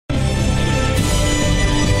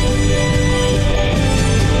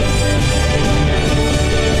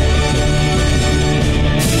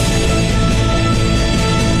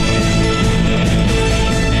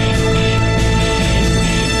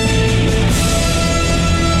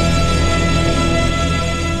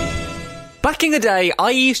Back in the day,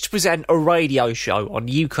 I used to present a radio show on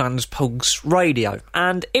UConn's Pulse Radio,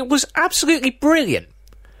 and it was absolutely brilliant.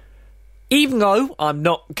 Even though I'm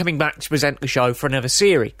not coming back to present the show for another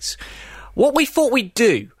series, what we thought we'd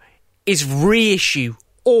do is reissue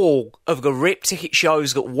all of the Rip Ticket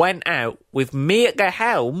shows that went out with me at the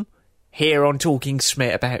helm here on Talking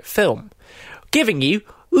Smith About Film, giving you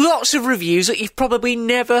lots of reviews that you've probably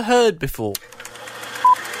never heard before.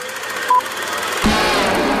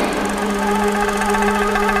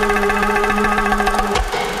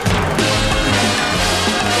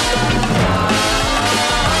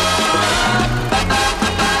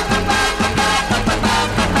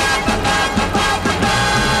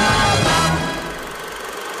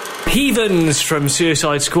 Heathens from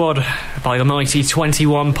Suicide Squad by the mighty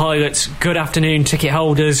 21 Pilots. Good afternoon, ticket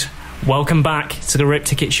holders. Welcome back to the Rip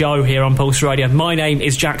Ticket Show here on Pulse Radio. My name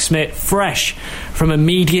is Jack Smith, fresh from a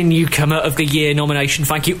Media Newcomer of the Year nomination.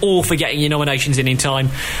 Thank you all for getting your nominations in time.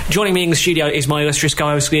 Joining me in the studio is my illustrious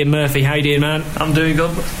co-host, Liam Murphy. How you doing, man? I'm doing good.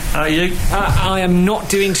 How are you? I am not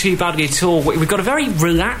doing too badly at all. We've got a very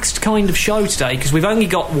relaxed kind of show today because we've only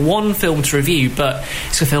got one film to review, but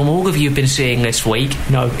it's a film all of you have been seeing this week.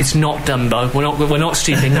 No, it's not Dumbo. We're not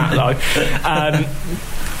stooping that low.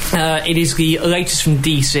 It is the latest from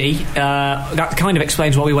DC. That kind of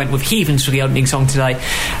explains why we went with Heathens for the opening song today.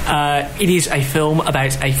 It is a film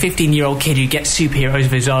about a 15-year-old kid who gets superheroes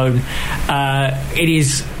of his own. It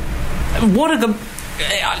is one of the...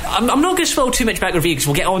 I'm not going to spoil too much about the review because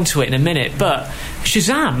we'll get onto it in a minute, but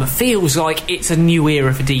Shazam feels like it's a new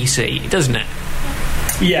era for DC, doesn't it?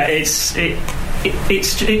 Yeah, it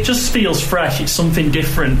just feels fresh. It's something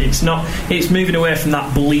different. It's moving away from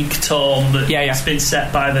that bleak tone that's been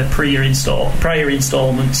set by the prior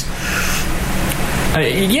installments.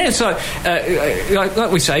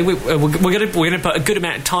 Like we say, we're going to put a good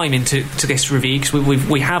amount of time into this review because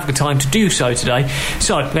we have the time to do so today.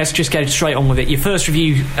 So let's just get straight on with it. Your first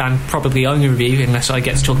review, and probably only review, unless I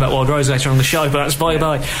get to talk about Wild Rose later on the show, but that's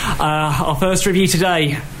bye-bye. Our first review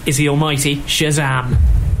today is the almighty Shazam.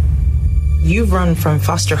 You've run from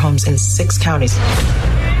foster homes in 6 counties.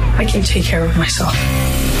 I can take care of myself.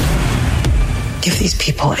 Give these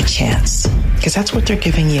people a chance, because that's what they're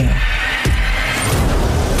giving you.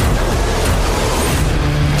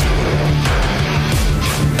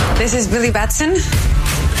 This is Billy Batson.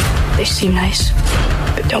 They seem nice,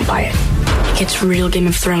 but don't buy it. It gets real Game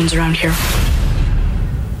of Thrones around here.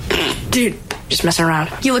 Dude, just messing around.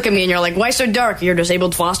 You look at me and you're like, why so dark? You're a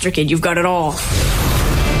disabled foster kid. You've got it all.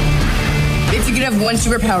 If you could have one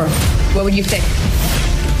superpower, what would you pick?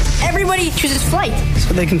 Everybody chooses flight.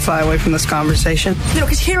 So they can fly away from this conversation? No,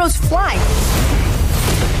 because heroes fly.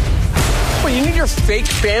 Well, you need your fake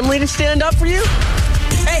family to stand up for you?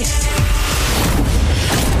 Hey!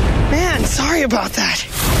 Man, sorry about that.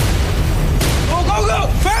 Go!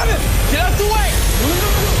 Grab him! Get out the way!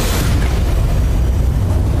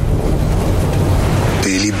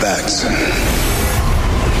 Billy Batson.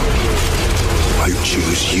 I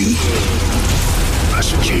choose you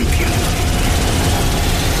as a champion.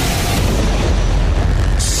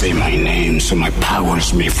 Say my name so my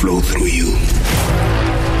powers may flow through you.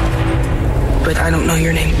 But I don't know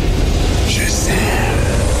your name. Shazam.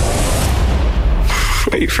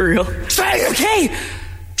 Are you for real? Say, okay!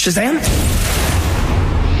 Shazam?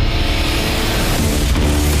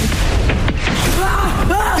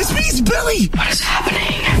 This means Billy! What is happening?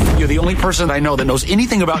 You're the only person I know that knows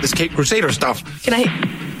anything about this Cape Crusader stuff. Can I...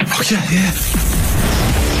 Oh, yeah.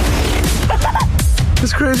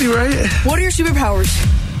 That's crazy, right? What are your superpowers?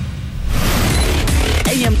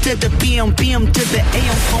 AM to the PM, PM to the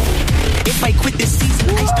AM. If I quit this season,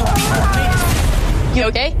 I still be the greatest. You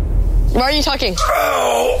okay? Why are you talking?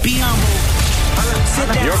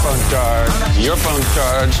 Your phone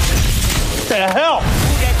charged. What the hell?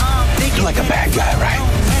 You're like a bad guy, right?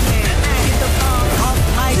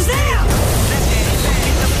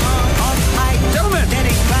 Gentlemen!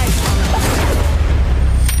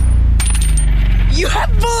 You have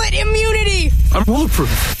bullet immunity! I'm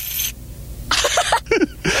bulletproof.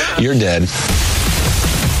 You're dead.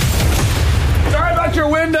 Sorry about your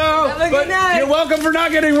window, but you're welcome for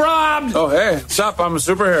not getting robbed. Oh, hey, what's up? I'm a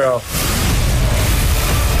superhero.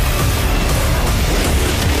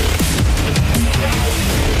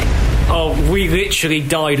 Oh, we literally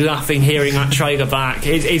died laughing hearing that trailer back.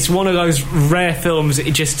 It's one of those rare films that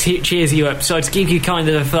it just cheers you up. So to give you kind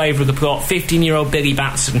of the flavour of the plot, 15-year-old Billy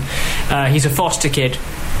Batson, he's a foster kid.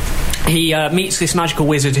 He meets this magical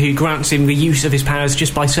wizard who grants him the use of his powers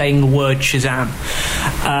just by saying the word Shazam.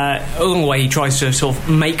 Along the way, he tries to sort of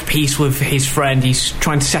make peace with his friend. He's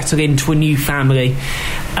trying to settle into a new family.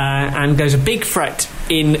 And there's a big threat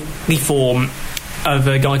in the form of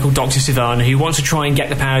a guy called Dr. Sivana, who wants to try and get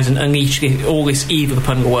the powers and unleash all this evil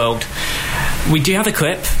upon the world. We do have a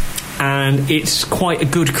clip, and it's quite a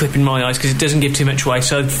good clip in my eyes because it doesn't give too much away.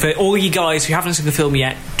 So for all you guys who haven't seen the film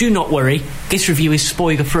yet, do not worry, this review is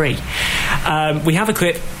spoiler free. We have a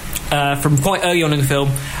clip from quite early on in the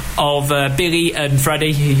film of Billy and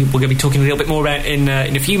Freddy, who we're going to be talking a little bit more about in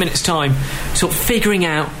a few minutes' time, sort of figuring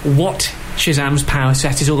out what Shazam's power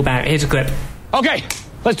set is all about. Here's a clip. Okay,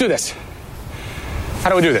 let's do this. How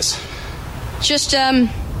do we do this? Just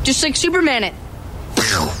like Superman it.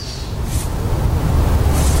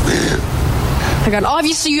 My God,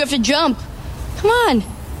 obviously you have to jump. Come on.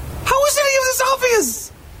 How is any of this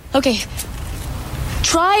obvious? Okay.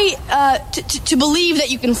 Try to believe that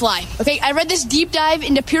you can fly. Okay, I read this deep dive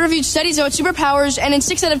into peer-reviewed studies about superpowers, and in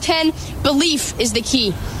 6 out of 10, belief is the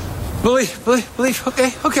key. Belief.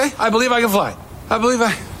 Okay. I believe I can fly. I believe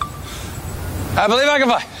I can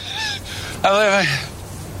fly. I believe I...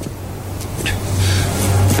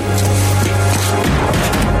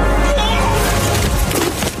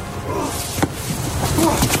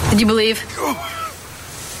 Did you believe?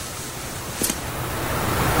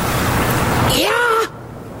 Yeah!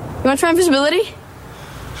 You want to try invisibility?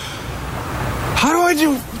 How do I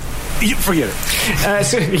do... Forget it.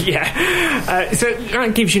 So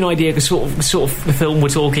that gives you an idea of the sort of the film we're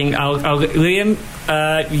talking. Liam,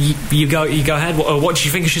 you go ahead. What did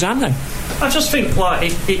you think of Shazam then? I just think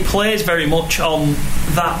it plays very much on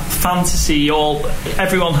that fantasy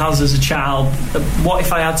everyone has as a child. What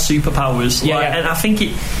if I had superpowers? And I think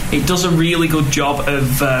it does a really good job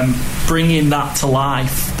of bringing that to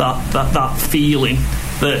life. That feeling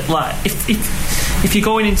that if you're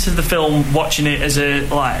going into the film watching it as a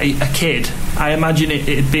kid, I imagine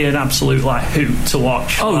it'd be an absolute hoot to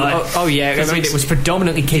watch. Oh yeah, I mean it was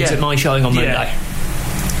predominantly kids at my showing on Monday. Yeah.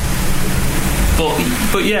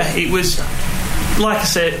 But yeah, it was like I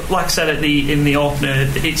said in the opener.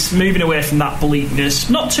 It's moving away from that bleakness.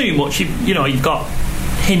 Not too much. You've got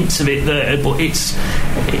hints of it there, but it's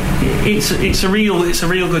a real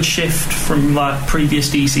good shift from previous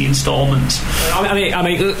DC installments. I mean,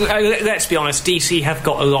 let's be honest. DC have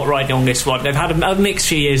got a lot riding on this one. They've had a mixed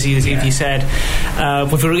few years, as you said.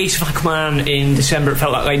 With the release of Aquaman in December, it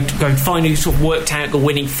felt like they finally sort of worked out the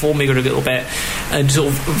winning formula a little bit and sort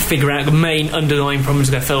of figure out the main underlying problems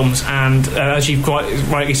of their films. And as you've quite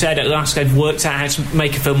rightly said, at last they've worked out how to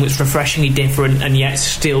make a film that's refreshingly different and yet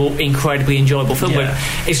still incredibly enjoyable film. Yeah.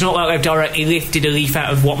 It's not like they've directly lifted a leaf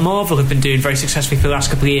out of what Marvel have been doing very successfully for the last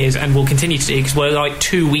couple of years and will continue to do, because we're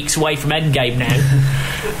 2 weeks away from Endgame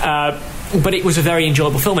now. But it was a very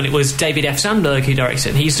enjoyable film, and it was David F. Sandberg who directed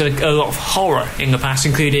it. He's done a lot of horror in the past,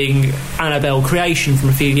 including Annabelle Creation from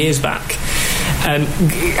a few years back.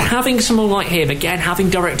 Having someone like him, again, having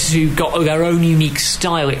directors who got their own unique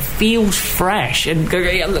style, it feels fresh, and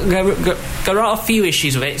there are a few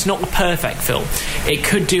issues with it. It's not the perfect film. It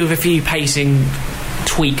could do with a few pacing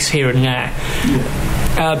tweaks here and there.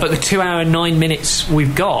 Yeah. But the 2 hour and 9 minutes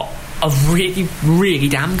we've got are really, really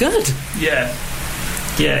damn good. Yeah,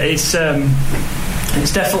 it's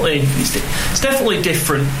definitely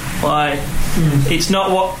different. It's not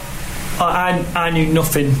what I knew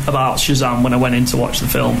nothing about Shazam when I went in to watch the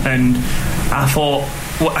film, and I thought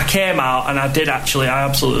I came out and I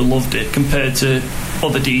absolutely loved it compared to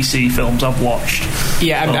other DC films I've watched.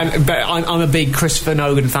 Yeah, but I'm a big Christopher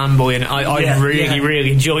Nolan fanboy, and I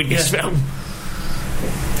really enjoyed this film.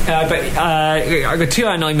 But the 2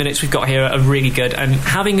 hour 9 minutes we've got here are really good, and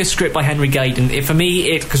having a script by Henry Gayden, for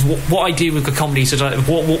me, because what I do with the comedies is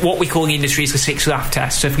what we call in the industry is the 6 laugh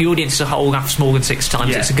test. So if the audience as a whole laughs more than 6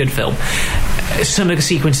 times, it's a good film. Some of the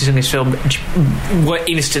sequences in this film were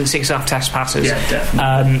instant 6 laugh test passes. Yeah,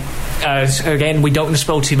 definitely. Again, we don't want to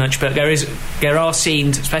spoil too much, but there are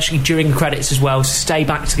scenes, especially during the credits as well, so stay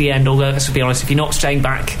back to the end. Although, let's be honest, if you're not staying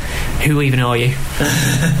back, who even are you?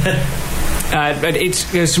 But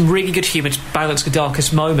there's some really good humour to balance the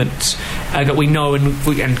darkest moments that we know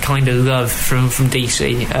and kind of love from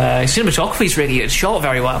DC. Cinematography is really good, shot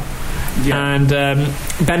very well. Yeah. And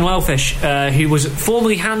Ben Wellfish, who was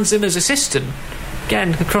formerly Hans Zimmer's assistant,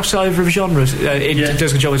 again, a crossover of genres,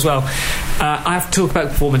 does a good job as well. I have to talk about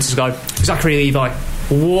performances, guys. Zachary Levi,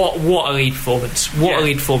 what a lead performance! A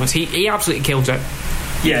lead performance! He absolutely killed it.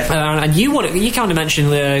 Yeah, and you kind of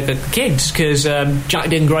mentioned the kids, because Jack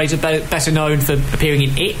Dylan Grazer better known for appearing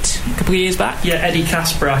in It a couple of years back. Yeah, Eddie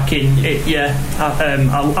Kaspbrak in It. Yeah,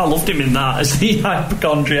 I loved him in that as the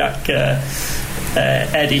hypochondriac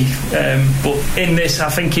Eddie, but in this, I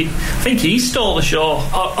think he stole the show.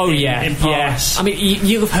 In Paris. I mean,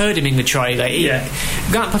 you've heard him in the trailer.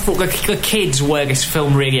 The kids where this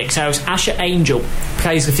film really excels. Asher Angel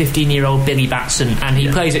plays the 15-year-old Billy Batson, and he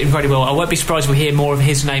plays it incredibly well. I won't be surprised we'll hear more of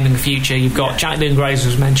his name in the future. You've got Jack Lynn Grace,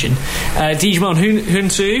 as mentioned. Digimon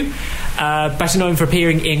Hunsu, better known for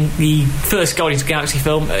appearing in the first Guardians of the Galaxy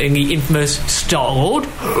film, in the infamous Star-Lord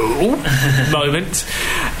moment.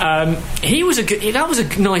 That was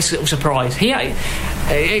a nice little surprise.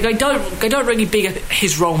 They don't really big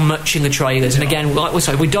his role much in the trailers, and again, like we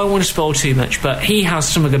say, we don't want to spoil too much, but he has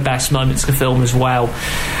some of the best moments of the film as well.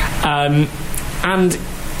 And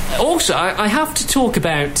also, I have to talk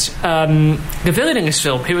about the villain in this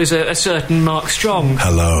film, who is a certain Mark Strong.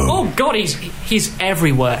 Hello. Oh God, he's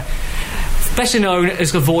everywhere. Better known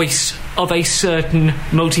as the voice of a certain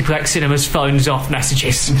multiplex cinema's phones off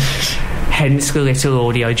messages. Hence the little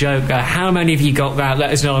audio joke. How many of you got that?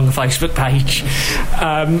 Let us know on the Facebook page.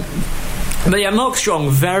 But yeah, Mark Strong,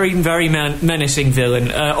 very, very menacing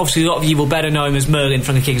villain. Obviously, a lot of you will better know him as Merlin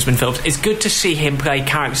from the Kingsman films. It's good to see him play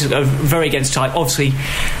characters that are very against type. Obviously,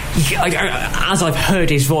 as I've heard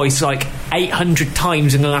his voice like 800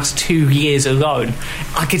 times in the last 2 years alone,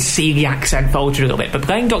 I could see the accent falter a little bit. But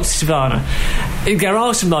playing Dr. Sivana, there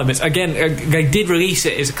are some moments. Again, they did release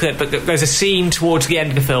it as a clip, but there's a scene towards the end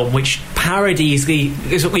of the film which parodies the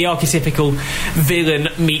archetypical villain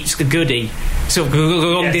meets the goodie. So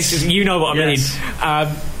long distance, you know what I mean.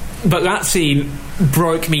 But that scene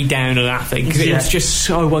broke me down laughing because it was just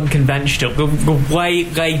so unconventional. The way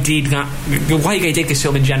they did this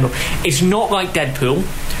film in general, it's not like Deadpool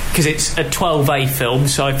because it's a 12A film.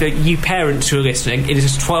 So for you parents who are listening, it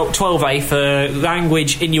is 12A for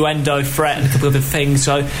language, innuendo, threat, and a couple of other things.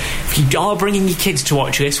 So if you are bringing your kids to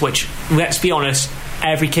watch this, which let's be honest,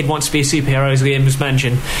 every kid wants to be a superhero, as Liam has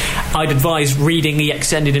mentioned, I'd advise reading the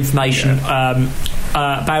extended information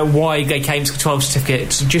about why they came to the 12 certificate,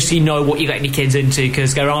 just so you know what you're letting your kids into,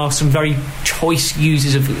 because there are some very choice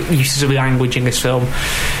uses of language in this film.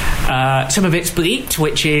 Some of it's bleaked,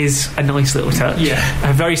 which is a nice little touch.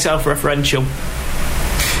 Very self-referential.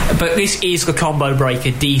 But this is the combo breaker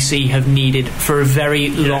DC have needed for a very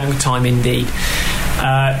long time indeed.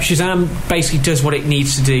 Shazam basically does what it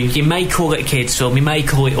needs to do. You may call it a kids' film, you may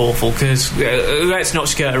call it awful, because let's not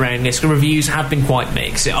skirt around this. The reviews have been quite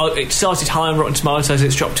mixed. It started high on Rotten Tomatoes,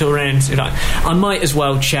 it's dropped to around. I might as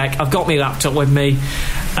well check. I've got my laptop with me.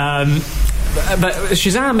 But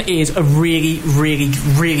Shazam is a really, really,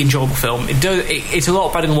 really enjoyable film. It's a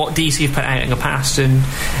lot better than what DC have put out in the past, and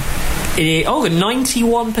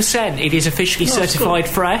 91%. It is officially certified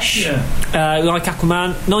fresh. Like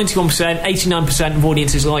Aquaman, 91%, 89% of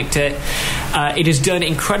audiences liked it. It has done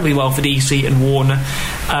incredibly well for DC and Warner.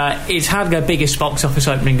 It's had their biggest box office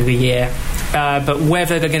opening of the year. But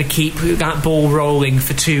whether they're going to keep that ball rolling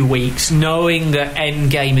for 2 weeks, knowing that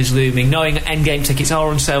Endgame is looming, knowing that Endgame tickets are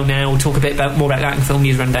on sale now, we'll talk a bit more about that in Film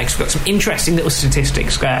News Rundown, because we've got some interesting little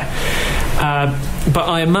statistics there. But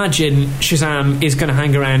I imagine Shazam is going to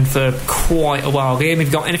hang around for quite a while. Liam, have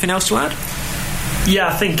you got anything else to add? Yeah,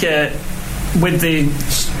 I think with the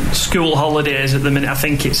school holidays at the minute, I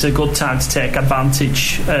think it's a good time to take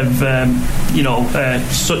advantage of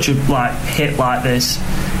such a hit like this,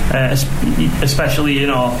 especially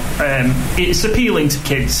it's appealing to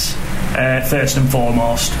kids first and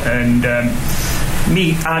foremost, and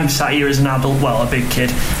I'm sat here as an adult, a big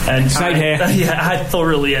kid, and same here. I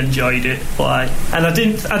thoroughly enjoyed it, and I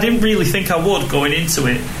didn't really think I would going into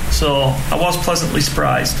it, so I was pleasantly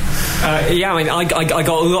surprised. I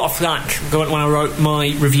got a lot of flack when I wrote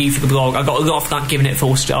my review for the blog. I got a lot of flack giving it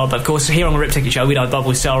 4 star, but of course here on the Rip Ticket Show we don't bubble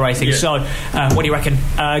with star ratings. So what do you reckon?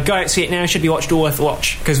 Go out and see it now. Should be watched or worth a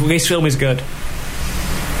watch, because this film is good.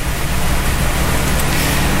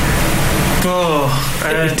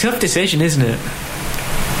 It's a tough decision, isn't it?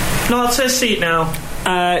 No, I'll say see it now.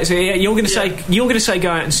 You're going to say go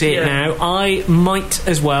out and see it now. I might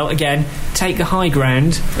as well again take the high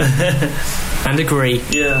ground and agree.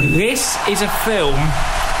 This is a film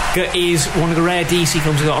that is one of the rare DC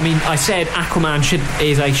films. I mean, I said Aquaman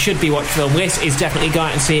is a should-be-watched film. This is definitely go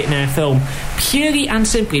out and see it now film, purely and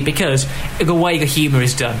simply because of the way the humour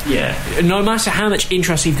is done. No matter how much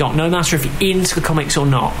interest you've got, no matter if you're into the comics or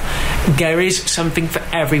not, there is something for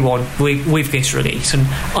everyone with this release. And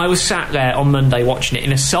I was sat there on Monday watching it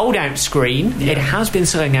in a sold-out screen. It has been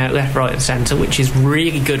selling out left, right and centre, which is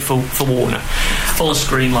really good for Warner. Full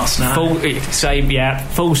screen last night.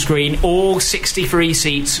 Full screen. All 63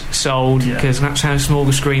 seats sold, because that's how small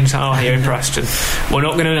the screens are here in Preston. We're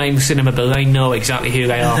not going to name the cinema, but they know exactly who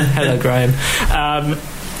they are. Hello, Graham.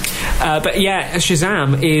 But yeah,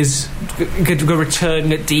 Shazam is the return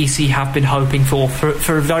that DC have been hoping for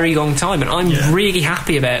a very long time, and I'm really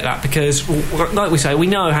happy about that because, like we say, we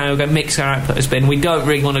know how mixed our output has been. We don't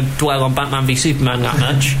really want to dwell on Batman v Superman that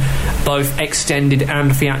much, both extended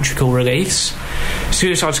and theatrical release.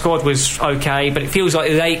 Suicide Squad was okay, but it feels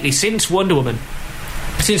like lately, since Wonder Woman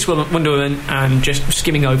and just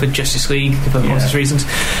skimming over Justice League for obvious reasons,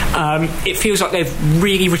 it feels like they've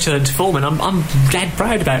really returned to form, and I'm dead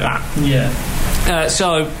proud about that.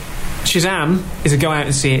 So Shazam is a go out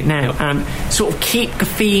and see it now and sort of keep the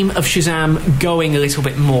theme of Shazam going a little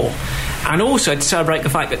bit more, and also to celebrate the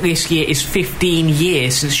fact that this year is 15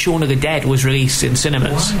 years since Shaun of the Dead was released in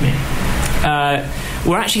cinemas.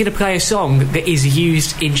 We're actually going to play a song that is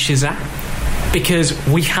used in Shazam because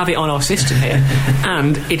we have it on our system here,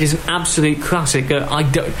 and it is an absolute classic. Do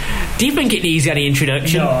you think it needs any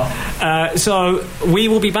introduction? No. So we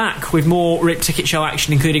will be back with more Rip Ticket Show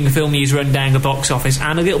action, including the film news rundown, the box office,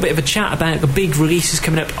 and a little bit of a chat about the big releases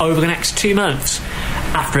coming up over the next 2 months,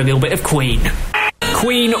 after a little bit of Queen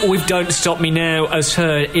with Don't Stop Me Now, as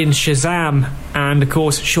heard in Shazam, and of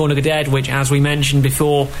course Shaun of the Dead, which, as we mentioned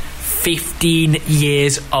before, 15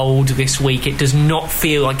 years old this week. It does not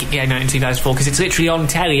feel like it came out in 2004 because it's literally on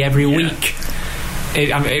telly every week.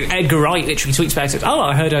 Edgar Wright literally tweets about it.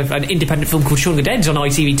 I heard of an independent film called Shaun of the Dead's on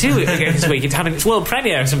ITV2 this week. It's having its world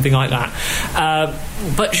premiere or something like that.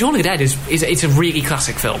 But Shaun of the Dead it's a really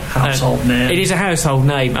classic film. Household name. It is a household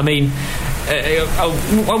name. I mean,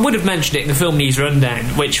 I would have mentioned it in the film news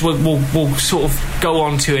rundown, which we'll sort of go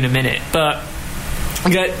on to in a minute, but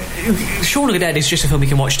Shaun of the Dead is just a film you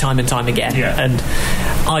can watch time and time again, and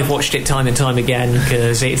I've watched it time and time again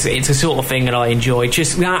because it's a sort of thing that I enjoy.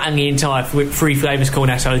 Just that and the entire Three Flavors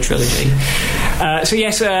Cornetto trilogy. So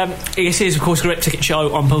yes, this is of course the Rip Ticket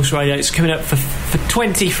Show on Pulse Radio. It's coming up for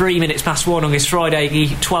 23 minutes past 1 on this Friday, the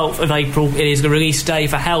 12th of April. It is the release day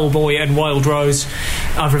for Hellboy and Wild Rose.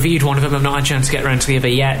 I've reviewed one of them. I've not had a chance to get around to the other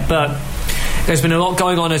yet, but there's been a lot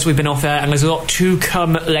going on as we've been off air, and there's a lot to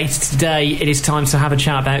come later today. It is time to have a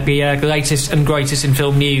chat about the latest and greatest in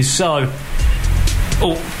film news. So,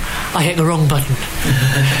 I hit the wrong button.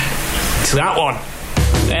 To that one.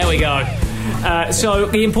 There we go. So,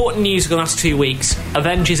 the important news of the last 2 weeks: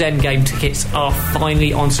 Avengers Endgame tickets are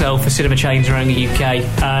finally on sale for cinema chains around the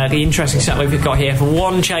UK. The interesting stat we've got here, for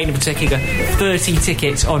one chain in particular, 30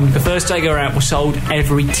 tickets on the first day they go out were sold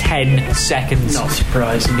every 10 seconds. Not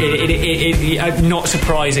surprising. Not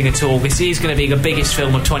surprising at all. This is going to be the biggest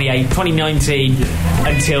film of 2019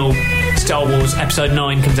 until Star Wars Episode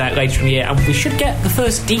 9 comes out later in the year, and we should get the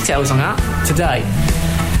first details on that today.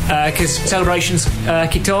 Because celebrations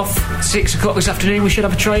kicked off 6 o'clock this afternoon. We should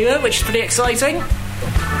have a trailer, which is pretty exciting.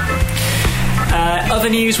 Other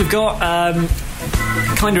news we've got,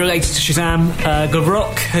 kind of related to Shazam. The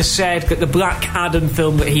Rock has said that the Black Adam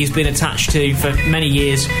film that he's been attached to for many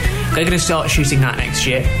years, they're going to start shooting that next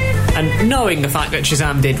year. And knowing the fact that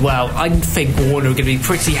Shazam did well, I think Warner are going to be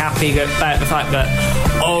pretty happy about the fact that,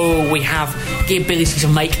 we have the ability to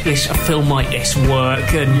make a film like this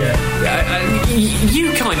work. And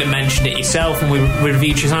you kind of mentioned it yourself when we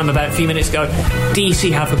reviewed Shazam about a few minutes ago.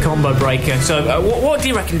 DC have a combo breaker. So what do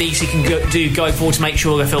you reckon DC can do going forward to make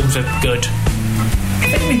sure their films are good?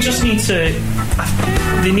 I think they just need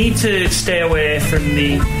to stay away from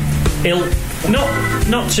the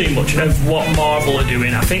not too much of what Marvel are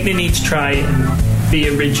doing. I think they need to try and be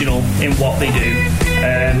original in what they do.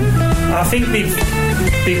 I think they've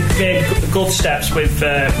made good steps with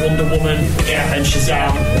Wonder Woman and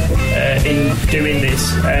Shazam in doing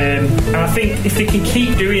this, and I think if they can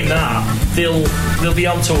keep doing that, they'll be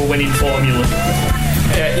onto a winning formula.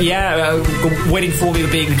 Winning formula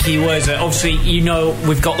being the key words. Obviously,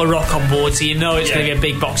 we've got The Rock on board, so it's going to be a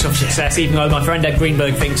big box office success, even though my friend Ed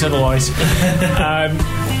Greenberg thinks otherwise.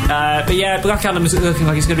 But Black Adam is looking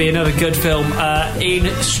like it's going to be another good film.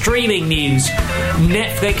 In streaming news,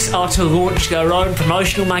 Netflix are to launch their own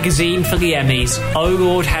promotional magazine for the Emmys. Oh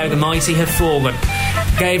Lord, how the mighty have fallen.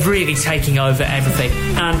 They've really taken over everything.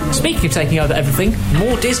 And speaking of taking over everything,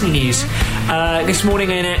 more Disney news. This morning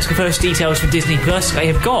they announced the first details for Disney Plus.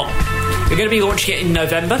 They're going to be launching it in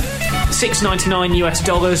November. $6.99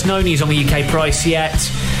 US. No news on the UK price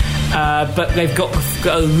yet. But they've got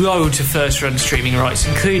a load of first-run streaming rights,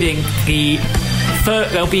 including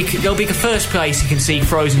they'll be the first place you can see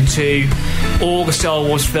Frozen 2, all the Star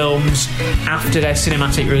Wars films after their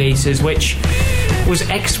cinematic releases, which was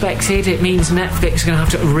expected. It means Netflix are going to have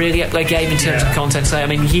to really up their game in terms of content. So, I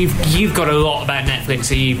mean, you've got a lot about Netflix,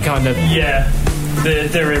 so you kind of... Yeah.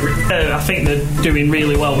 I think they're doing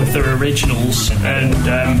really well with their originals, and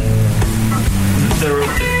they're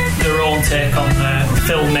on take on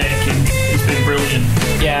filmmaking. It's been brilliant.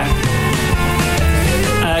 Yeah.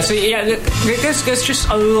 There's just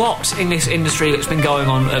a lot in this industry that's been going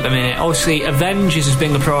on at the minute. Obviously, Avengers has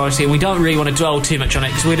been the priority, and we don't really want to dwell too much on it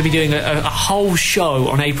because we're going to be doing a whole show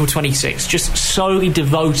on April 26th just solely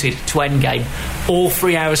devoted to Endgame. All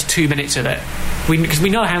 3 hours, 2 minutes of it. Because we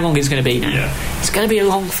know how long it's going to be now. Yeah. It's going to be a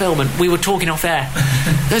long film, and we were talking off air.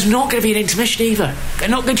 There's not going to be an intermission either.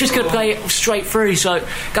 They're just going to play it straight through, so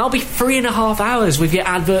that'll be 3.5 hours with your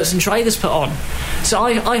adverts and trailers put on. So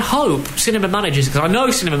I hope cinema managers, because I know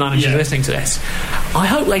cinema managers are listening to this, I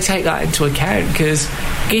hope they take that into account, because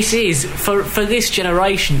this is, for this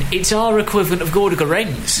generation, it's our equivalent of Lord of the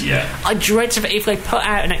Rings. Yeah. I dread if they put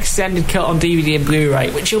out an extended cut on DVD and Blu-ray,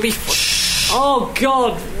 which will be... Oh,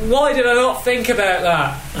 God, why did I not think about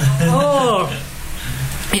that? Oh...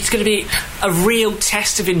 It's going to be a real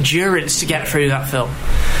test of endurance to get through that film.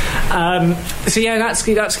 That's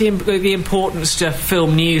the important stuff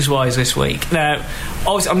film news-wise this week. Now,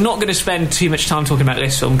 obviously, I'm not going to spend too much time talking about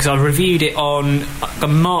this film because I reviewed it on the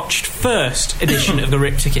March 1st edition of the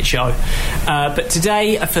Rip Ticket Show. But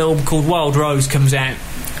today, a film called Wild Rose comes out.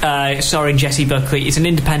 Starring Jessie Buckley. It's an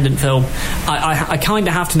independent film. I kind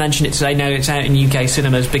of have to mention it today now that it's out in UK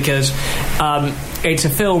cinemas because it's a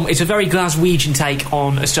film. It's a very Glaswegian take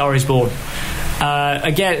on A Star Is Born.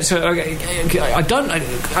 Again, so I don't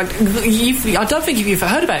think you've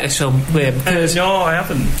heard about this film, Liam. No, I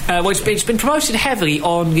haven't. Well, it's been promoted heavily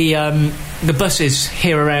on the buses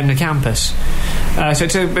here around the campus. So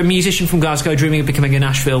it's a musician from Glasgow dreaming of becoming a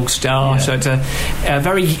Nashville star. So it's a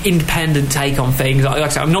very independent take on things. Like I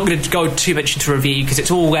said, I'm not going to go too much into review because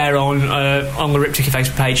it's all there on the Rip Ticket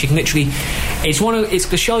Facebook page. You can literally, it's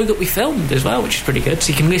the show that we filmed as well, which is pretty good.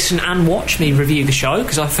 So you can listen and watch me review the show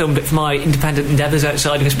because I filmed it for my independent endeavours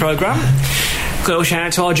outside of this programme. Little shout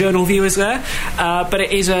out to our journal viewers there. But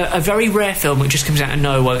it is a very rare film which just comes out of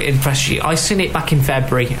nowhere. It impresses you. I seen it back in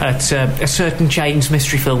February at a certain chain's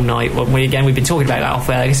mystery film night. We've been talking about that off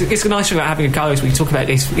there. It's a nice thing about having a co-host. We can talk about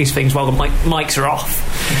these things while the mics are off.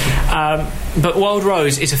 But Wild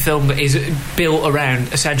Rose is a film that is built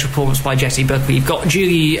around a central performance by Jessie Buckley. You've got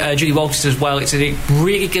Julie Walters as well. It's a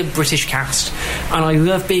really good British cast, and I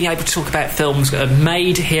love being able to talk about films that are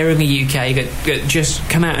made here in the UK that just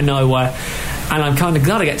come out of nowhere. And I'm kind of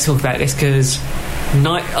glad I get to talk about this because,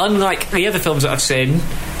 unlike the other films that I've seen,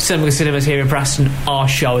 some of the cinemas here in Preston are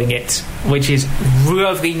showing it, which is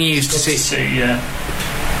lovely news to see.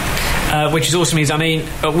 Which is awesome news. I mean,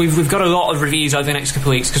 we've got a lot of reviews over the next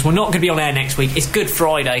couple of weeks because we're not going to be on air next week. It's Good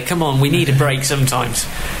Friday. Come on, we need a break sometimes.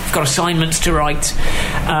 We've got assignments to write.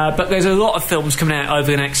 But there's a lot of films coming out over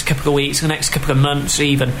the next couple of weeks, the next couple of months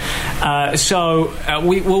even. So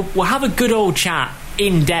we'll have a good old chat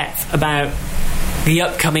in depth about the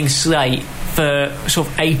upcoming slate for sort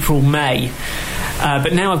of April, May.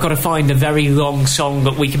 But now I've got to find a very long song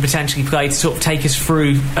that we can potentially play to sort of take us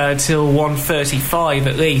through till 1:35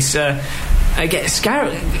 at least.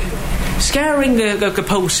 Scouring the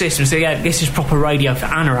pulse system. So yeah, this is proper radio for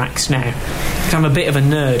anoraks now. Because I'm a bit of a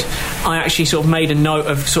nerd. I actually sort of made a note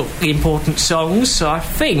of sort of the important songs. So I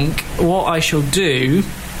think what I shall do.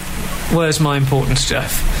 Where's my important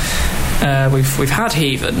stuff? We've had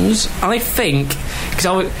Heathens. I think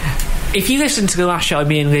because if you listen to the last show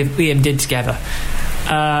me and Liam did together,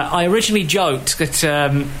 I originally joked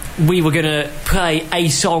that we were going to play a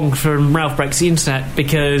song from Ralph Breaks the Internet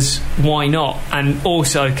because why not? And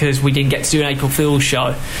also because we didn't get to do an April Fool's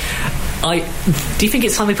show. Do you think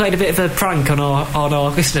it's time we played a bit of a prank on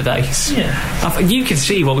our listener days? Yeah. You can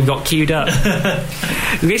see what we've got queued up.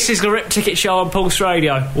 This is the Rip Ticket Show on Pulse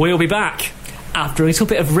Radio. We'll be back after a little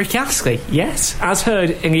bit of Rick Astley, yes, as heard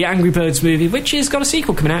in the Angry Birds movie, which has got a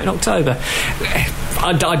sequel coming out in October.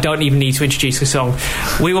 I don't even need to introduce the song.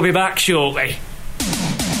 We will be back shortly.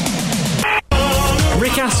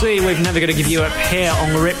 Rick Astley with Never Gonna Give You Up here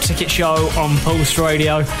on the Rip Ticket Show on Pulse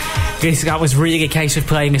Radio. That was really a case of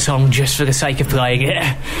playing a song just for the sake of playing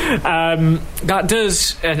it. That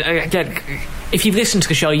does, again, if you've listened to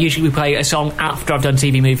the show, usually we play a song after I've done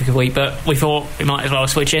TV Movie of the Week, but we thought we might as well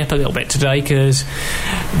switch it up a little bit today because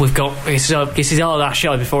we've got this is our last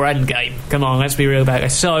show before Endgame. Come on, let's be real about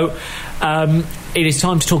this. So it is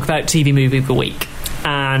time to talk about TV Movie of the Week,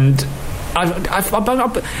 and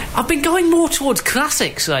I've been going more towards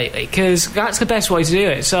classics lately because that's the best way to do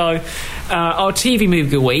it. So our TV Movie of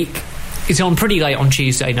the Week is on pretty late on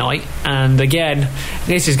Tuesday night, and again,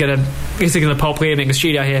 this is gonna pop Liam in the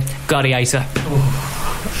studio here. Gladiator. Ooh.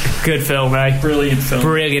 Good film, eh? Brilliant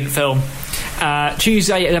film.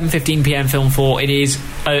 Tuesday at 11:15 PM, film 4. It is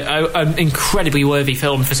an incredibly worthy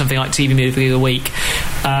film for something like TV Movie of the Week.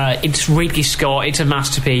 It's Ridley Scott. It's a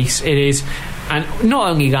masterpiece. It is, and not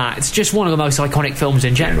only that, it's just one of the most iconic films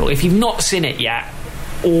in general. If you've not seen it yet,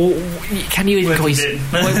 or can you even where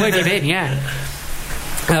have you been? Yeah.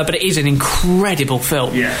 But it is an incredible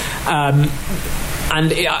film.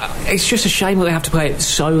 And it's just a shame that they have to play it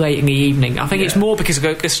so late in the evening. I think it's more because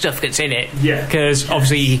of the stuff that's in it. Because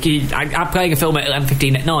obviously, playing a film at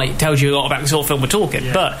 11:15 at night tells you a lot about the sort of film we're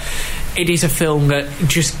talking. But it is a film that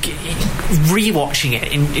just rewatching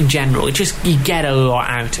it in general, you get a lot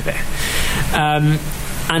out of it.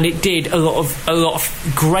 And it did a lot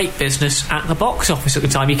of great business at the box office at the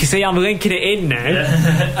time. You can see I'm linking it in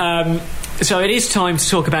now. So it is time to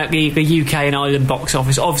talk about the UK and Ireland box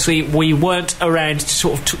office. Obviously, we weren't around to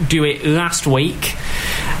sort of do it last week.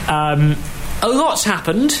 A lot's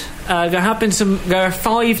happened. There are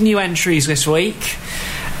 5 new entries this week.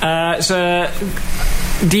 So,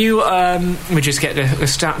 do you? Let me just get the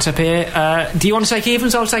stats up here. Do you want to take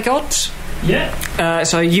evens? I'll take odds. Yeah.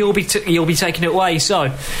 So you'll be taking it away.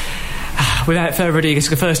 So, without further ado, this is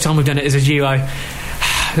the first time we've done it as a duo.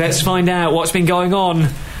 Let's find out what's been going on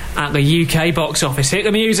at the UK box office. Hit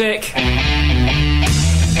the music.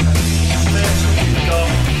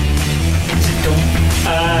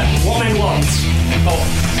 What Men Want. Oh,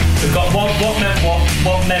 we've got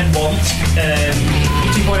What Men Want.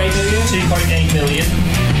 2.8 million. 2.8 million.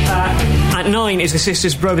 At 9 is The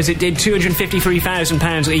Sisters Brothers. It did £253,000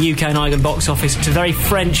 at the UK and Ireland box office. It's a very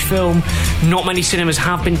French film. Not many cinemas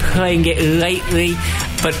have been playing it lately,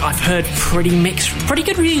 but I've heard pretty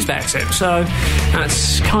good reviews about it. So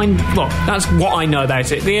that's that's what I know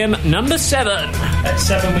about it. Liam, number 7. At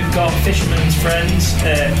 7 we've got Fisherman's Friends.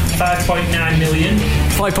 5.9 million.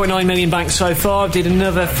 5.9 million banked so far. Did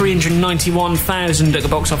another 391,000 at the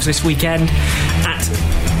box office this weekend.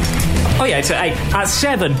 It's at 8. At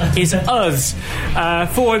 7 is Us.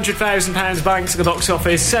 £400,000 banked at the box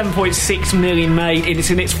office, 7.6 million made.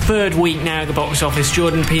 It's in its 3rd week now at the box office.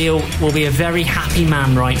 Jordan Peele will be a very happy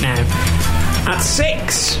man right now. At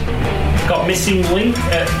 6, got Missing Link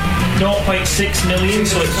at 0.6 million,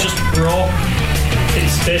 so it's just raw.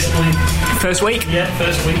 It's basically first week. Yeah,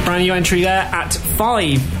 first week. Brand new entry there. At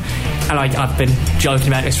 5. And I've been joking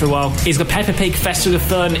about this for a while, is the Peppa Pig Festival of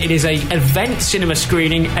Fun. It is an event cinema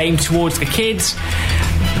screening aimed towards the kids.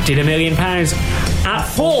 Did £1 million. At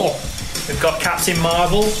 4, we've got Captain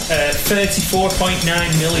Marvel,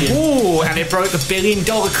 34.9 million. Ooh, and it broke the $1 billion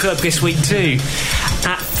club this week too.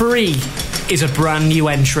 At 3 is a brand new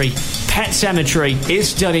entry, Pet Sematary.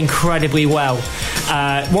 It's done incredibly well.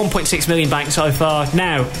 1.6 million banked so far.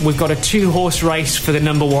 Now we've got a 2-horse race for the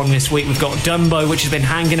number 1 this week. We've got Dumbo, which has been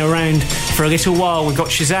hanging around for a little while. We've got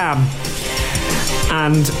Shazam,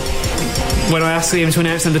 and when I ask Liam to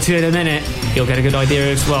announce number 2 in a minute, you'll get a good idea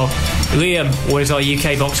as well. Liam, what is our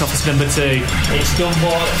UK box office number 2? It's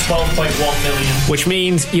Dumbo at 12.1 million. Which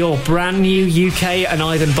means your brand new UK and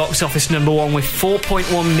Ireland box office number 1 with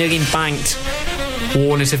 4.1 million banked.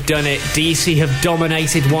 Warners have done it. DC have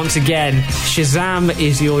dominated once again. Shazam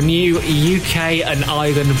is your new UK and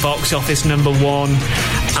Ireland box office number 1,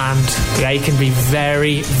 and they can be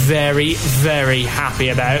very, very, very happy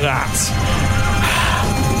about that.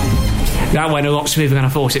 That went a lot smoother than I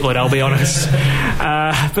thought it would, I'll be honest. So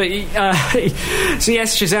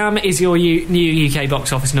yes, Shazam is your new UK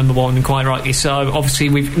box office number 1, and quite rightly so. Obviously,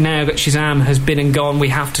 we've now that Shazam has been and gone, we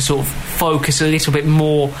have to sort of focus a little bit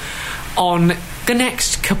more on the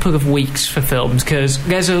next couple of weeks for films, because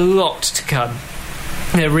there's a lot to come.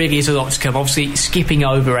 There really is a lot to come. Obviously, skipping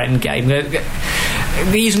over Endgame,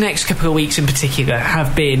 these next couple of weeks in particular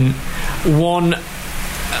have been one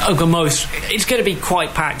of the most. It's going to be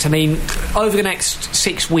quite packed. I mean, over the next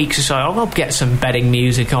 6 weeks or so, I'll get some betting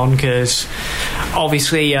music on, because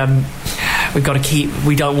obviously we've got to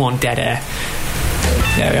we don't want dead air.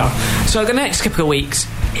 There we are. So the next couple of weeks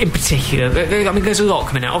in particular, I mean, there's a lot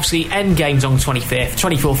coming out. Obviously, Endgame's on the 25th,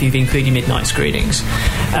 24th you've included midnight screenings.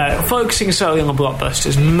 Focusing solely on the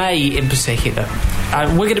blockbusters, May in particular.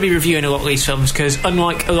 We're going to be reviewing a lot of these films, because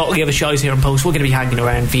unlike a lot of the other shows here on Pulse, we're going to be hanging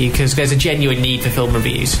around for you, because there's a genuine need for film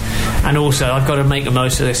reviews. And also, I've got to make the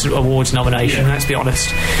most of this awards nomination, let's be honest.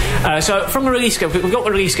 So from the release schedule, we've got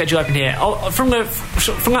the release schedule open here. From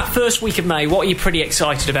that first week of May, what are you pretty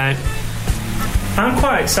excited about? I'm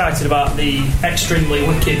quite excited about the extremely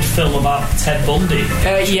wicked film about Ted Bundy.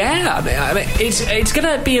 Yeah, I mean, it's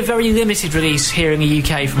going to be a very limited release here in the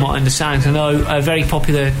UK, from what I understand. I know a very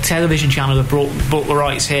popular television channel have bought the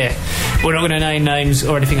rights here. We're not going to name names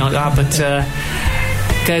or anything like that, but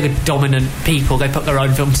they're the dominant people. They put their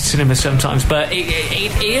own film to cinema sometimes, but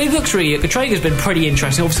it looks really. The trailer's been pretty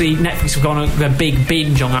interesting. Obviously, Netflix have gone on a big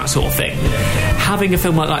binge on that sort of thing. Having a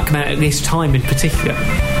film like that come out at this time in particular,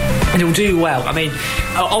 and it'll do well. I mean,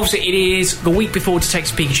 obviously, it is the week before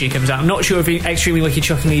Detective Pikachu comes out. I'm not sure if Extremely Wicked,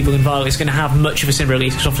 Shocking, Evil and Violet is going to have much of a cinema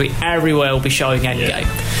release, because obviously everywhere will be showing Endgame.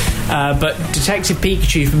 But Detective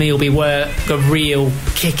Pikachu for me will be where the real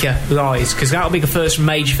kicker lies, because that'll be the first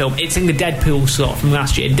major film. It's in the Deadpool slot from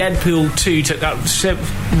last year. Deadpool 2 took that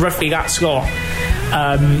roughly that slot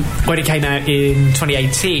when it came out in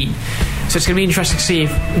 2018. So it's going to be interesting to see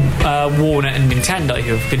if Warner and Nintendo,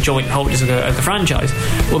 who are the joint holders of the franchise,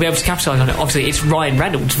 will be able to capitalise on it. Obviously, it's Ryan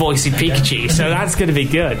Reynolds voicing Pikachu, so that's going to be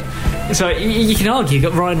good. So you can argue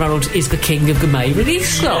that Ryan Reynolds is the king of the May release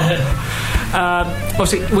slot.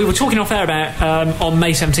 Obviously, we were talking off air about on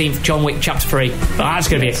May 17th, John Wick Chapter 3. That's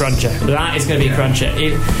going to be a cruncher. That is going to be a cruncher.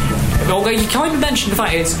 Although you kind of mentioned the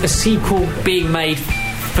fact it's a sequel being made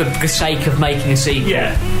for the sake of making a sequel.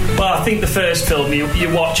 Yeah. Well, I think the first film, you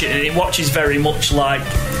watch it and it watches very much like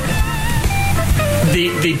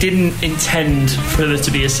they didn't intend for there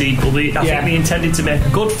to be a sequel. I think they intended to make a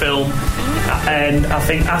good film, and I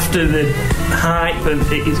think after the hype and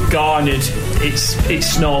it is garnered, it's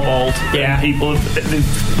snowballed. Yeah, and people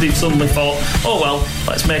they've suddenly thought, oh well,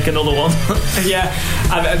 let's make another one. Yeah,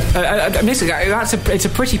 it's a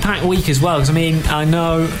pretty packed week as well. Because I mean, I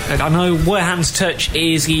know Where Hands Touch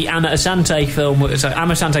is the Ama Asante film. So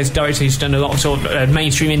Ama Asante's director who's done a lot of sort of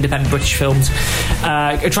mainstream independent British films.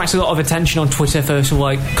 Attracts a lot of attention on Twitter for sort of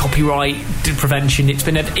like copyright prevention. It's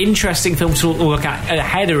been an interesting film to look at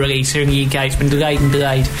ahead of release here in the UK. It's been delayed and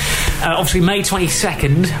delayed. Obviously, May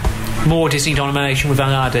 22nd, more Disney animation with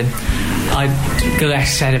Aladdin. The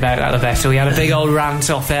less said about that, the better. We had a big old rant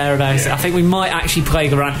off there about it. I think we might actually play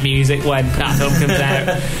the rant music when that film comes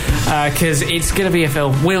out, because it's going to be a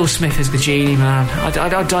film. Will Smith is the genie, man.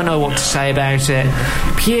 I don't know what to say about it,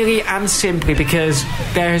 purely and simply because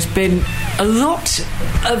there has been a lot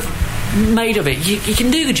of made of it. You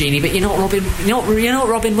can do the genie, but you're not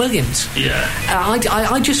Robin Williams. Yeah.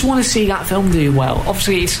 I just want to see that film do well.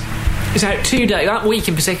 Obviously, it's out 2 days. That week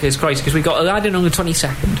in particular is crazy because we've got Aladdin on the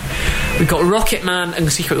 22nd. We've got Rocket Man and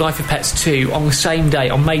The Secret Life of Pets 2 on the same day,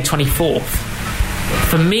 on May 24th.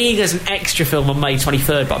 For me, there's an extra film on May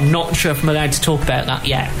 23rd, but I'm not sure if I'm allowed to talk about that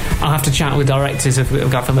yet. I'll have to chat with directors of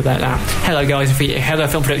that film about that. Hello, guys. Hello,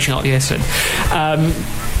 Film Production not listen.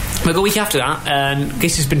 But the week after that, and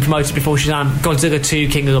this has been promoted before Shazam, Godzilla 2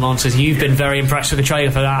 King of the Monsters. You've been very impressed with the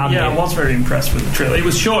trailer for that, haven't you? I was very impressed with the trailer. It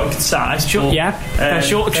was short and concise. Short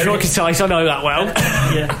and concise, I know that well.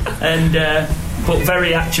 But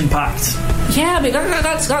very action-packed. Yeah, I mean,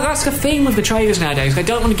 that's the theme of the trailers nowadays. They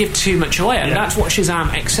don't want to give too much away, and that's what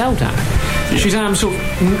Shazam excelled at. Yeah. Shazam sort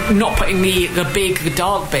of not putting the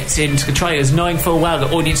dark bits into the trailers, knowing full well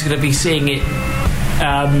the audience are going to be seeing it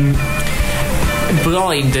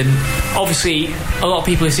blind, and obviously a lot of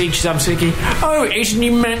people are seeing Shazam thinking, oh, isn't he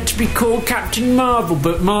meant to be called Captain Marvel,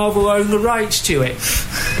 but Marvel own the rights to it.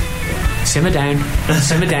 Simmer down.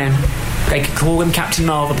 They could call him Captain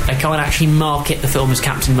Marvel, but they can't actually market the film as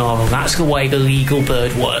Captain Marvel. That's the way the legal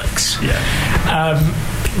bird works.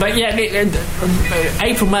 But yeah,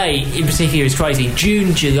 April, May in particular is crazy.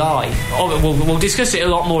 June, July. We'll discuss it a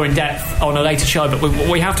lot more in depth on a later show, but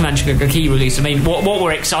we have to mention a key release. I mean, what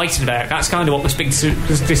we're excited about, that's kind of what this big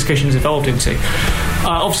discussion has evolved into.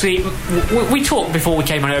 Obviously, we talked before we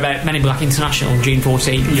came on about Men in Black International on June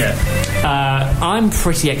 14th. Yeah. I'm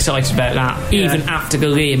pretty excited about that, even after the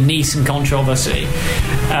Liam Neeson controversy.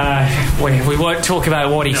 We won't talk about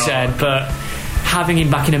what he said, but having him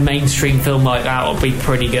back in a mainstream film like that will be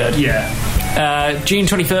pretty good. Yeah. June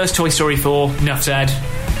 21st, Toy Story 4, enough said.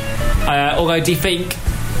 Although, do you think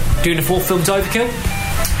doing a fourth film's overkill?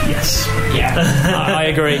 Yes. Yeah, I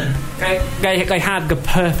agree. They had the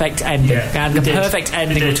perfect ending. Yeah, they had the perfect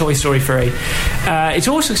ending of Toy Story 3. It's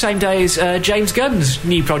also the same day as James Gunn's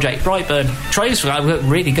new project, Brightburn. Trailers for that look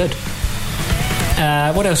really good.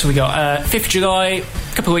 What else have we got? 5th July,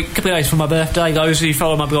 couple of days from my birthday. Those who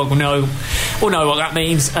follow my blog will know what that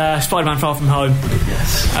means. Spider-Man Far From Home.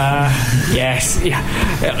 Yes. Yeah.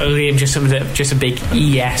 Liam just summed it up, just a big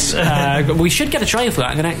yes. We should get a trailer for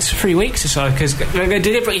that in the next 3 weeks or so, because they're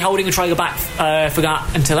deliberately holding the trailer back for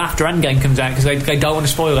that until after Endgame comes out, because they don't want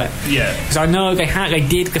to spoil it. Yeah. Because I know they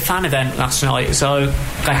did the fan event last night, so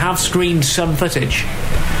they have screened some footage.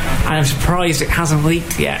 And I'm surprised it hasn't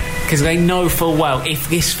leaked yet, because they know full well if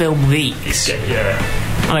this film leaks.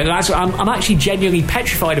 I'm actually genuinely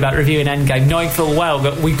petrified about reviewing Endgame, knowing full well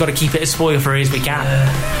that we've got to keep it as spoiler-free as we can.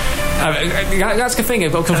 That's the thing. I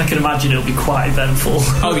can imagine it'll be quite eventful.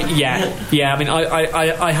 Oh yeah. I mean,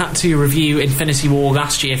 I had to review Infinity War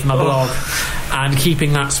last year for my blog, and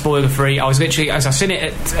keeping that spoiler free, I was literally, as I've seen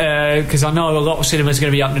it, because I know a lot of cinemas are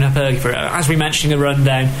going to be opening up early for it. As we mentioned in the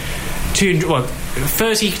rundown,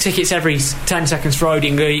 30 tickets every 10 seconds for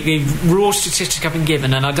Odin. The raw statistic I've been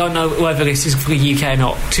given, and I don't know whether this is for the UK or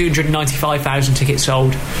not, 295,000 tickets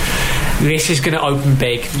sold. This is going to open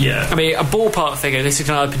big. Yeah. I mean, a ballpark figure, this is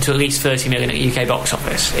going to open to at least 30 million at the UK box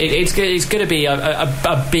office. It's going to be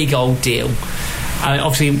a big old deal.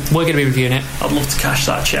 Obviously, we're going to be reviewing it. I'd love to cash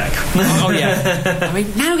that check. Oh yeah. I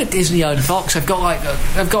mean, now that Disney own Fox, I've got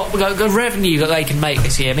the revenue that they can make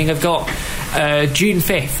this year. I mean, I've got June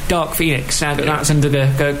 5th, Dark Phoenix. Now that that's under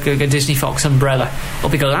the Disney Fox umbrella,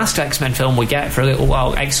 it'll be the last X-Men film we get for a little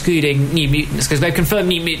while, excluding New Mutants, because they've confirmed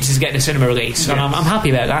New Mutants is getting a cinema release, and I'm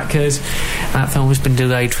happy about that because that film has been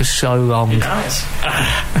delayed for so long. It has.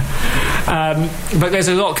 But there's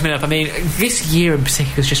a lot coming up. I mean, this year in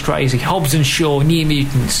particular is just crazy. Hobbs and Shaw, New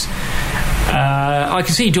Mutants. I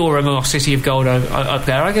can see Dora and the Lost City of Gold up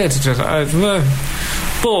there. I get to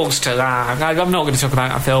balls to that. I'm not going to talk about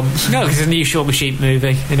that film. No, because there's a new Shaun the Sheep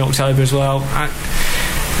movie in October as well.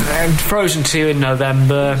 Frozen 2 in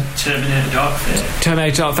November.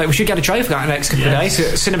 Terminator Dark Fate. We should get a trailer for that in the next couple of days.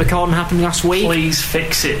 CinemaCon happened last week. Please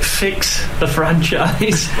fix it. Fix the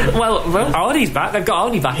franchise. well, Arnie's back. They've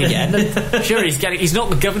got Arnie back again. Sure, he's not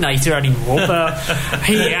the governor anymore, but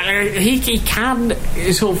he can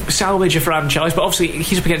sort of salvage a franchise. But obviously,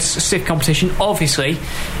 he's up against stiff competition. Obviously.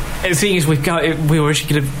 The thing is, we were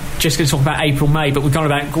actually just going to talk about April, May, but we've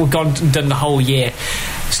gone and done the whole year.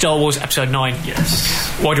 Star Wars Episode 9.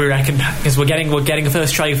 Yes. What do we reckon? Because we're getting a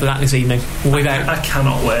first trailer for that this evening. I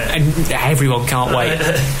cannot wait. And everyone can't wait.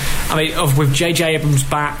 I mean, with J.J. Abrams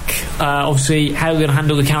back, obviously, how they're going to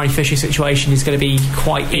handle the Carrie Fisher situation is going to be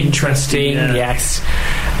quite interesting. Yeah. Yes.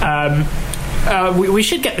 We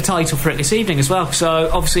should get the title for it this evening as well.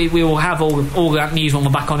 So obviously we will have all that news when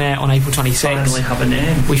we're back on air on April 26th. Finally have a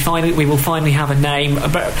name. We will finally have a name.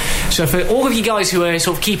 So for all of you guys who are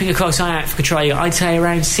sort of keeping a close eye out for the trailer, I'd say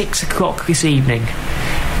around 6 o'clock this evening,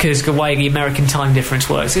 because the way the American time difference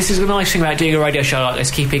works. This is the nice thing about doing a radio show like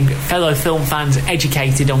this, keeping fellow film fans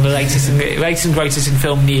educated on the latest and greatest in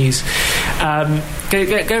film news.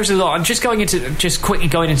 There's a lot. I'm just quickly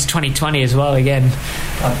going into 2020 as well again.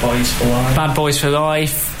 Bad Boys for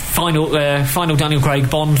Life. Final Daniel Craig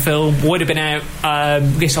Bond film would have been out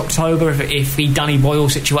this October if the Danny Boyle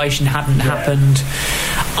situation hadn't happened.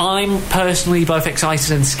 I'm personally both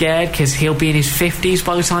excited and scared because he'll be in his 50s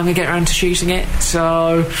by the time we get around to shooting it.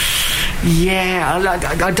 So, yeah,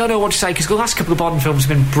 I don't know what to say because the last couple of Bond films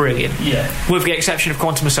have been brilliant. Yeah. With the exception of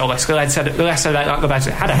Quantum of Solace. The less said about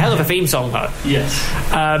it. Had a hell of a theme song though. Yes.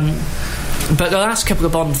 But the last couple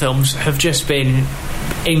of Bond films have just been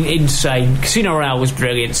insane. Casino Royale was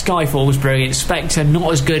brilliant. Skyfall was brilliant. Spectre,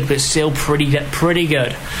 not as good, but still pretty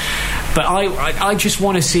good. But I just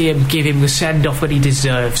want to see him give him the send-off that he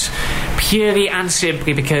deserves, purely and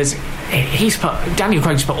simply because Daniel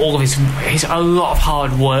Craig's put all of a lot of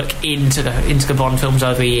hard work into the Bond films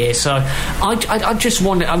over the years. So I just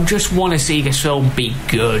want to see this film be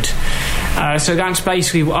good. So that's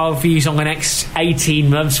basically our views on the next 18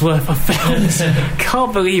 months worth of films.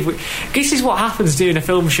 Can't believe this is what happens doing a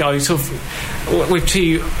film show. Sort of with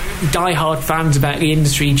two die-hard fans about the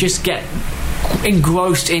industry, you just get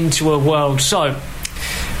engrossed into a world. So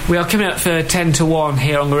we are coming up for 10 to 1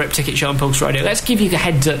 here on the Rip Ticket Show on Pulse Radio. Let's give you the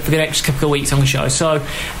heads up for the next couple of weeks on the show. So,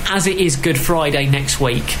 as it is Good Friday next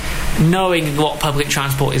week, knowing what public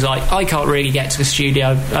transport is like, I can't really get to the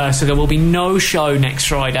studio, so there will be no show next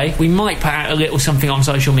Friday. We might put out a little something on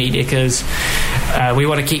social media because we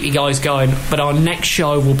want to keep you guys going, but our next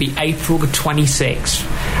show will be April the 26th,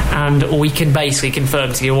 and we can basically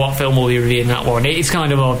confirm to you what film we'll be reviewing that one. It's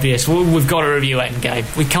kind of obvious. We've got to review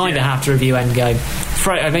Endgame. We kind of have to review Endgame.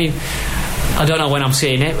 I mean, I don't know when I'm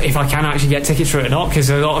seeing it, if I can actually get tickets for it or not, because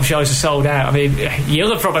a lot of shows are sold out. I mean,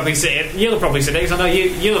 you'll have probably seen it, because I know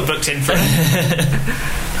you'll have booked in for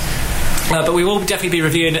it. But we will definitely be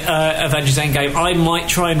reviewing Avengers Endgame. I might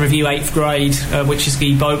try and review 8th Grade, which is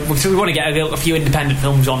the boat. So we want to get a few independent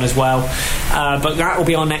films on as well. But that will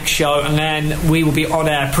be our next show, and then we will be on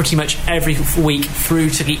air pretty much every week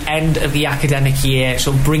through to the end of the academic year.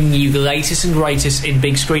 So bringing you the latest and greatest in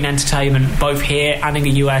big screen entertainment, both here and in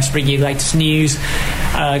the US. Bring you the latest news,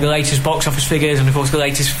 the latest box office figures, and of course the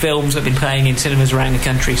latest films that have been playing in cinemas around the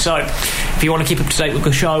country. So if you want to keep up to date with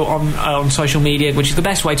the show on social media, which is the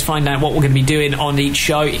best way to find out what we're we're going to be doing on each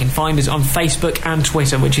show. You can find us on Facebook and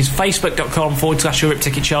Twitter, which is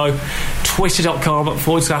facebook.com/RippedTicket Show,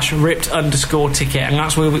 twitter.com/ripped_ticket, and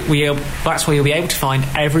that's where that's where you'll be able to find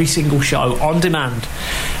every single show on demand,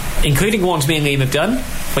 including ones me and Liam have done,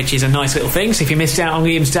 which is a nice little thing. So if you missed out on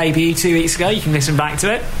Liam's debut 2 weeks ago, you can listen back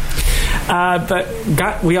to it. But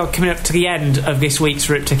we are coming up to the end of this week's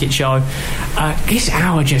Rip Ticket Show. This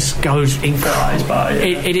hour just goes incredible by.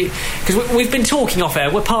 Because we've been talking off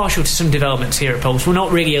air. We're partial to some developments here at Pulse. We're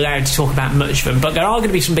not really allowed to talk about much of them, but there are going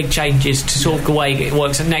to be some big changes to sort of the way it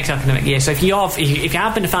works next academic year. So if you have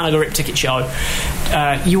been a fan of the Rip Ticket Show,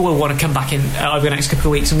 you will want to come back in over the next couple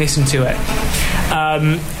of weeks and listen to it.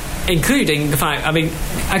 Including the fact,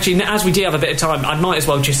 actually, as we do have a bit of time, I might as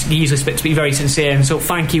well just use this bit to be very sincere and sort of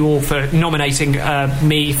thank you all for nominating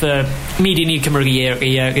me for Media Newcomer of the Year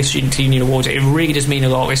at the Student Union Awards. It really does mean a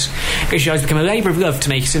lot. This show's become a labour of love to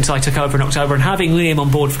me since I took over in October, and having Liam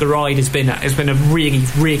on board for the ride has been a really,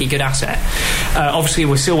 really good asset. Obviously,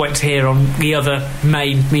 we're still waiting to hear on the other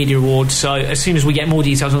main media awards, so as soon as we get more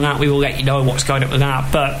details on that, we will let you know what's going up with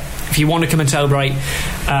that. But if you want to come and celebrate,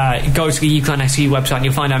 go to the UCLan SU website and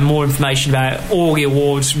you'll find out more information about all the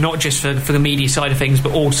awards, not just for the media side of things,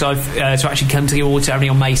 but also to actually come to the awards ceremony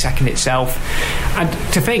on May 2nd itself. And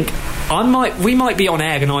to think, we might be on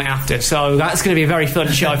air the night after, so that's going to be a very fun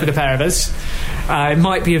show for the pair of us. It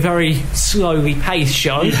might be a very slowly paced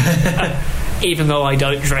show. Even though I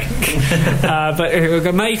don't drink. But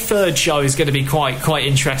the May 3rd show is going to be quite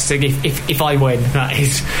interesting if I win, that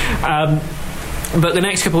is. But the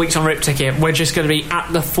next couple of weeks on Rip Ticket, we're just going to be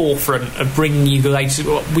at the forefront of bringing you the latest.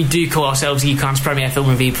 We do call ourselves UConn's premier film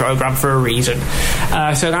review programme for a reason.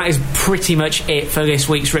 So that is pretty much it for this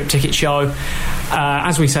week's Rip Ticket Show.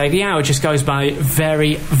 As we say, the hour just goes by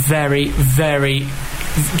very, very, very...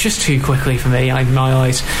 just too quickly for me, in my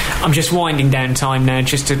eyes. I'm just winding down time now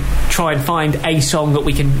just to try and find a song that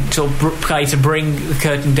we can sort of play to bring the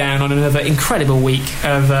curtain down on another incredible week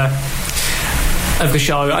of the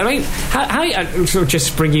show. How sort of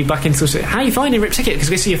just bring you back into how are you finding Rip Ticket? Because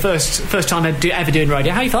this is your first time ever doing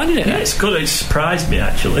radio. How are you finding it? Yeah, it's good. It surprised me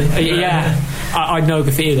actually. I know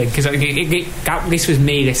the feeling because this was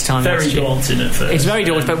me this time. Very daunting at first. It's very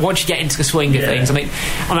daunting, but once you get into the swing of things,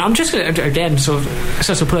 I'm just going to again sort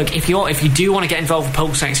of plug. If you do want to get involved with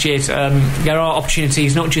Pulse next year, there are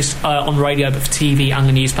opportunities not just on radio but for TV and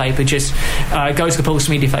the newspaper. Just go to the Pulse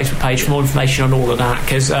Media Facebook page for more information on all of that,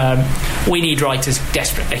 because we need writers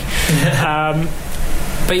desperately.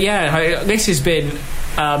 But yeah, this has been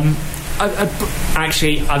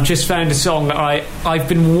actually, I've just found a song that I've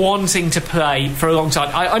been wanting to play for a long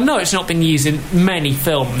time. I know it's not been used in many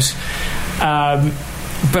films,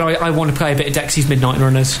 but I want to play a bit of Dexy's Midnight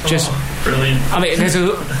Runners. Just brilliant. There's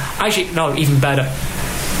even better.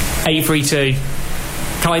 832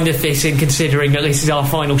 kind of fitting, considering that this is our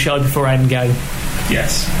final show before Endgame.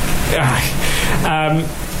 Yes.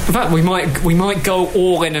 In fact, we might go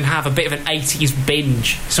all in and have a bit of an 80s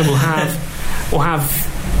binge. So we'll have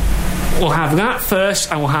that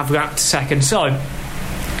first, and we'll have that second. So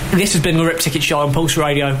this has been the Rip Ticket Show on Pulse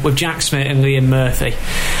Radio with Jack Smith and Liam Murphy.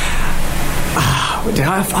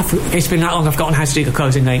 It's been that long I've forgotten how to do the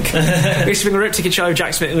closing link. This has been the Rip Ticket Show with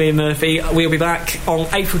Jack Smith and Liam Murphy. We'll be back on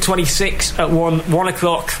April 26th at 1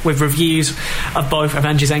 o'clock with reviews of both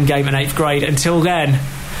Avengers Endgame and 8th Grade. Until then,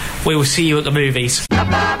 we will see you at the movies.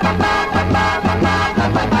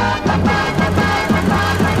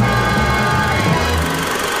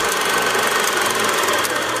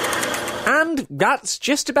 And that's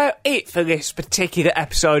just about it for this particular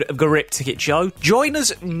episode of the Rip Ticket Show. Join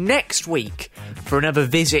us next week for another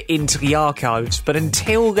visit into the archives. But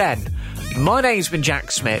until then, my name's been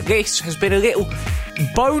Jack Smith. This has been a little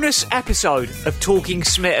bonus episode of Talking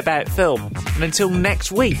Smith about film. And until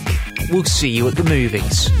next week, we'll see you at the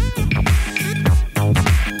movies.